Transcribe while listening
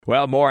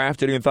Well, more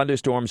afternoon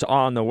thunderstorms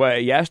on the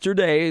way.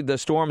 Yesterday, the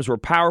storms were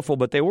powerful,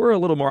 but they were a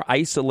little more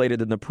isolated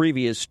than the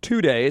previous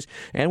 2 days,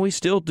 and we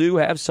still do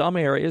have some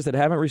areas that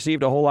haven't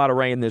received a whole lot of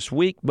rain this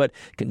week, but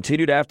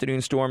continued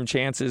afternoon storm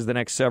chances the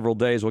next several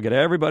days will get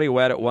everybody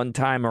wet at one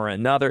time or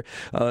another.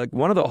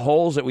 One of the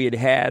holes that we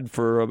had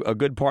for a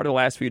good part of the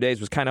last few days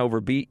was kind of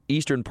over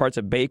eastern parts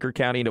of Baker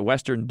County into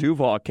western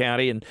Duval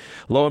County, and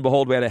lo and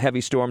behold, we had a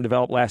heavy storm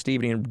develop last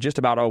evening just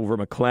about over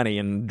McClenny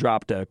and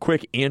dropped a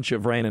quick inch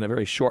of rain in a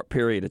very short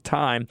period of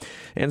time.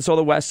 And so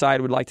the west side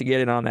would like to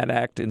get in on that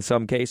act in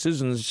some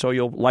cases, and so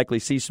you'll likely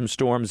see some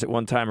storms at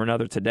one time or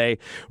another today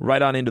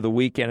right on into the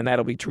weekend, and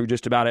that'll be true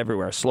just about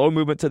everywhere. Slow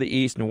movement to the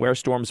east, and where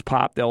storms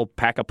pop, they'll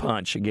pack a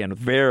punch. Again,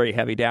 very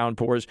heavy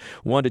downpours,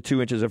 1 to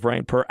 2 inches of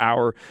rain per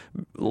hour,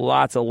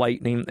 lots of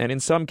lightning, and in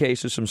some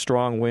cases some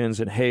strong winds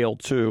and hail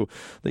too.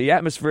 The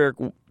atmospheric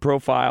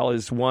profile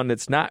is one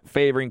that's not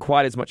favoring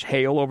quite as much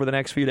hail over the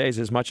next few days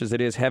as much as it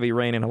is heavy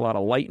rain and a lot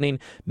of lightning,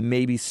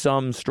 maybe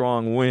some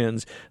strong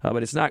winds,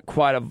 but it's not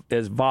quite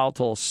as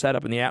volatile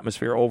setup in the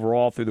atmosphere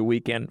overall through the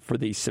weekend for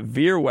the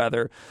severe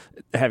weather.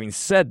 Having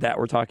said that,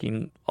 we're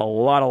talking a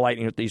lot of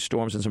lightning with these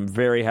storms and some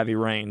very heavy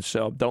rain,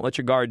 so don't let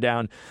your guard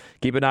down.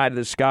 Keep an eye to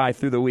the sky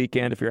through the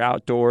weekend if you're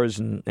outdoors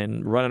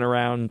and running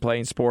around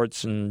playing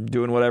sports and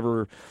doing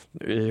whatever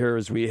here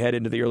as we head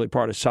into the early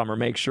part of summer.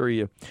 Make sure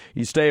you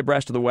stay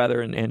abreast of the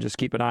weather and just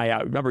keep an eye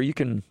out. Remember, you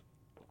can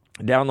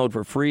download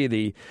for free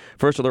the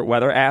First Alert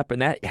Weather app,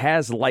 and that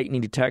has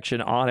lightning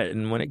detection on it.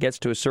 And when it gets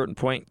to a certain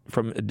point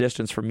from a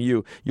distance from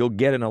you, you'll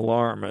get an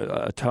alarm,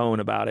 a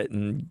tone about it,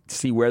 and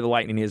see where the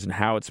lightning is and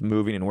how it's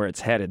moving and where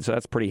it's headed. So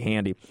that's pretty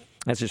handy.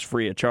 That's just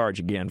free of charge,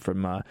 again,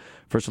 from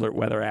First Alert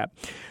Weather app.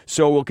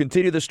 So we'll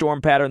continue the storm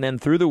pattern then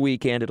through the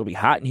weekend. It'll be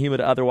hot and humid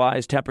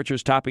otherwise.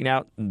 Temperatures topping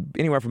out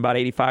anywhere from about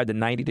 85 to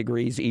 90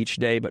 degrees each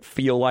day, but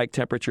feel like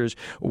temperatures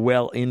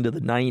well into the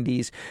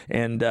 90s.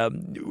 And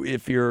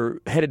if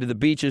you're headed to the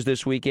beaches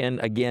this weekend,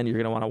 again, you're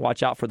going to want to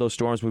watch out for those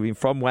storms moving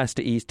from west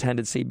to east.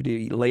 Tendency to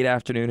be late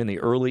afternoon and the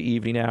early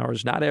evening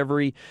hours. Not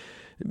every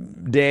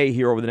day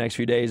here over the next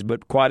few days,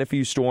 but quite a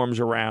few storms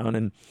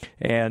around,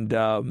 and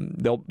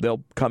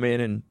they'll come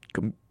in and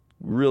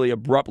really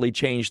abruptly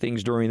change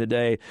things during the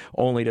day,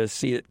 only to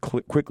see it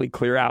quickly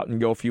clear out and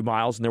go a few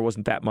miles, and there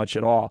wasn't that much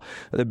at all.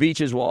 The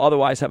beaches will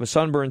otherwise have a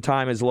sunburn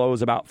time as low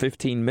as about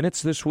 15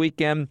 minutes this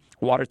weekend.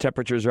 Water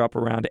temperatures are up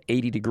around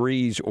 80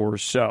 degrees or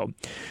so.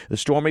 The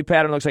stormy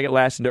pattern looks like it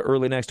lasts into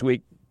early next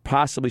week,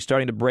 possibly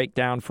starting to break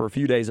down for a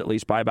few days at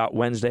least by about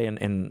Wednesday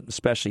and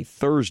especially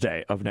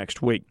Thursday of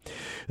next week.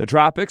 The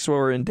tropics,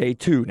 we're in day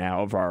 2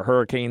 now of our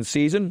hurricane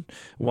season.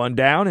 1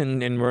 down,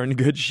 and we're in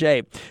good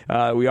shape.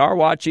 We are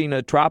watching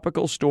a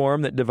tropical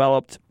storm that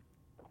developed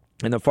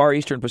in the far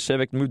eastern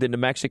Pacific, moved into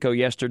Mexico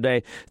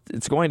yesterday.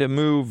 It's going to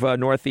move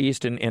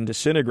northeast and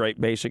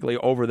disintegrate basically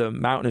over the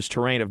mountainous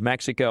terrain of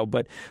Mexico,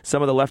 but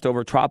some of the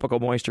leftover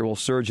tropical moisture will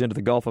surge into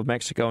the Gulf of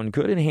Mexico and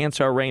could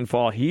enhance our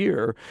rainfall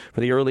here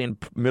for the early and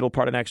middle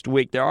part of next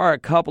week. There are a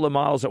couple of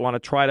models that want to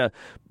try to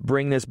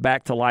bring this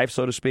back to life,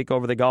 so to speak,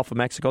 over the Gulf of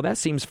Mexico. That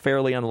seems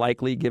fairly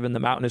unlikely given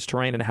the mountainous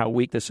terrain and how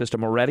weak the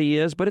system already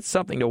is, but it's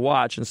something to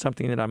watch and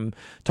something that I'm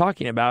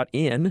talking about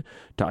in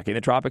Talking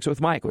the Tropics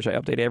with Mike, which I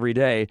update every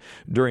day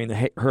during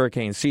the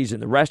hurricane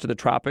season. The rest of the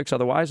tropics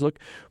otherwise look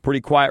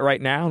pretty quiet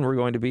right now, and we're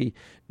going to be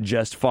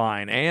just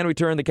fine. And we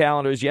turned the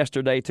calendars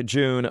yesterday to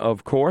June,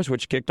 of course,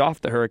 which kicked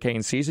off the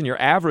hurricane season.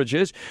 Your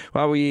averages,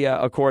 well, we,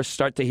 of course,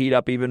 start to heat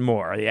up even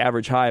more. The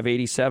average high of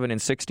 87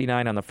 and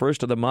 69 on the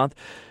first of the month.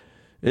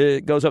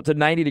 It goes up to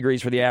 90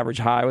 degrees for the average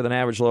high with an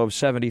average low of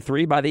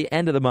 73 by the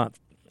end of the month.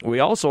 We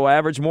also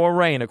average more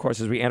rain, of course,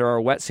 as we enter our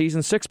wet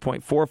season,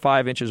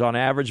 6.45 inches on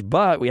average,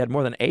 but we had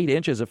more than 8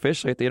 inches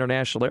officially at the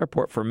International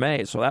Airport for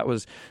May, so that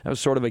was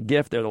sort of a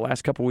gift there. The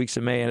last couple weeks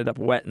of May ended up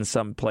wet in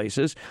some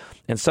places.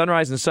 And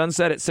sunrise and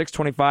sunset at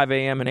 6:25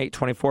 a.m. and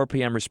 8:24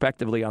 p.m.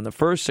 respectively on the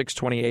 1st,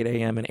 6:28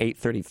 a.m. and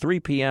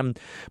 8:33 p.m.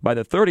 By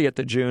the 30th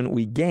of June,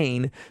 we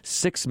gain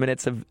 6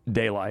 minutes of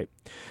daylight.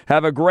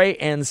 Have a great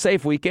and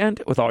safe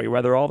weekend with all your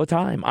weather all the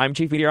time. I'm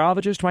Chief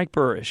Meteorologist Mike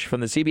Buresh from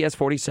the CBS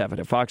 47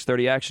 at Fox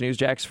 30 Action News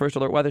Jack's First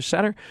Alert Weather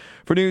Center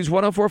for News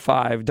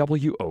 104.5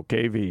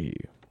 WOKV.